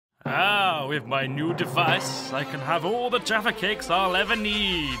Ah, with my new device, I can have all the Jaffa cakes I'll ever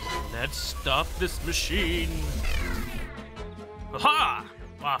need. Let's start this machine. Aha!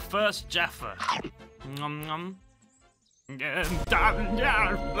 Our first Jaffa. Nom nom.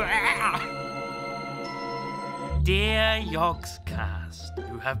 Dear Yogscast,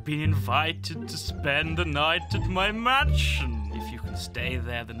 you have been invited to spend the night at my mansion. If you can stay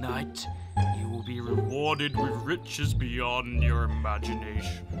there the night, you will be rewarded with riches beyond your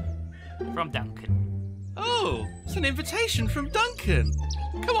imagination. From Duncan. Oh, it's an invitation from Duncan.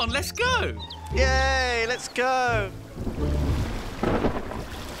 Come on, let's go. Yay, let's go.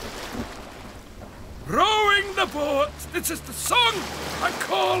 Rowing the boat. This is the song I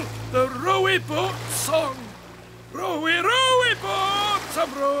call the Rowy Boat Song. Rowy, rowy boat,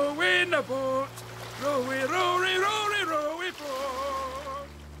 I'm rowing a boat. Rowy, rowy, rowy, rowy boat.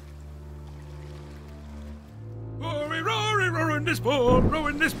 Rowy, rowy, rowing this boat,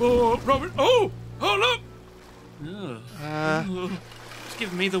 rowing this boat, rowing. Oh, hold up. It's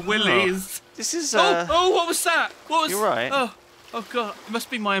giving me the willies. This is. Oh, what was that? What was? You're right. Oh God, it must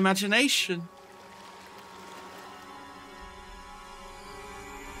be my imagination.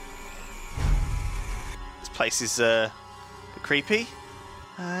 This place is a bit creepy.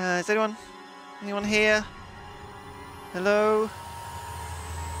 Is anyone here? Hello?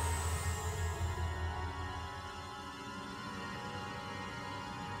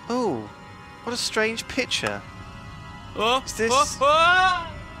 Oh, what a strange picture. Oh, Is this?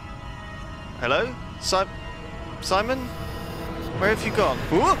 Hello? Simon? Where have you gone?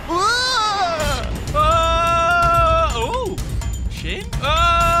 Oh, Shin?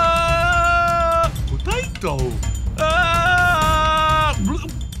 Potato.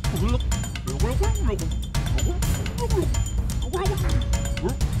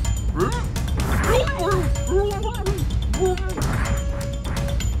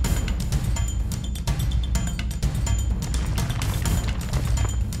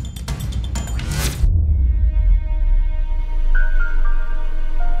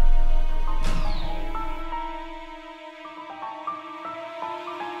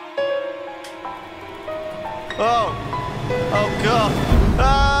 Oh God!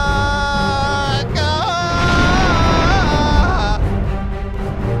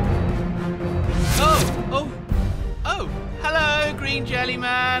 Oh! Hello, green jelly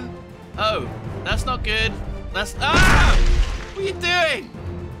man. Oh, that's not good. That's What are you doing?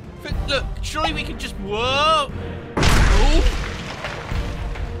 Look, surely we can just whoa.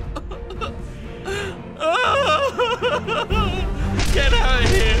 Get out of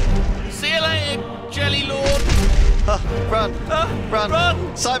here! See you later, Jelly Lord. Run!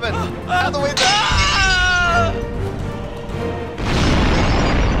 Run! Simon, out the window!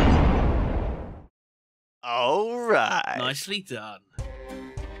 All right. Nicely done.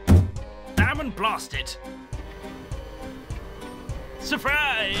 Damn and blast it!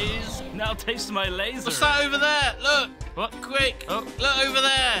 Surprise! Now taste my laser. What's that over there? Look! What? Quick! Oh. Look over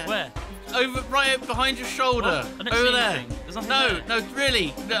there! Where? Over, right behind your shoulder. What? I don't Over see there. anything. There's nothing No, there. no,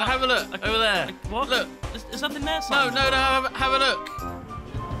 really. Look, have a look. Over there. What? Look. There's nothing there, No, Simon. no, have a look.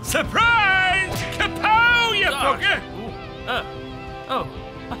 Surprise! Kapow, you Gosh. bugger!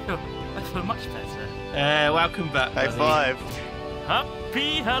 I feel much better. Welcome back, High buddy. five.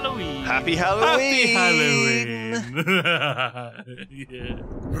 Happy Halloween! Happy Halloween! Happy Halloween! Yeah.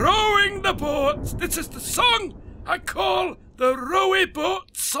 Rowing the boat. This is the song I call the Rowy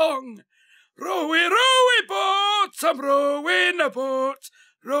Boat Song. Rowy, rowy boat, I'm rowing a boat.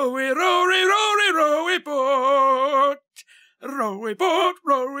 Rowy, rowy, rowy, rowy boat. Rowy boat,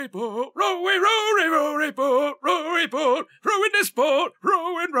 rowy boat, rowy, rowy, rowy boat, rowy boat, rowing this boat,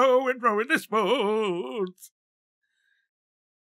 rowing, rowing, rowing this boat.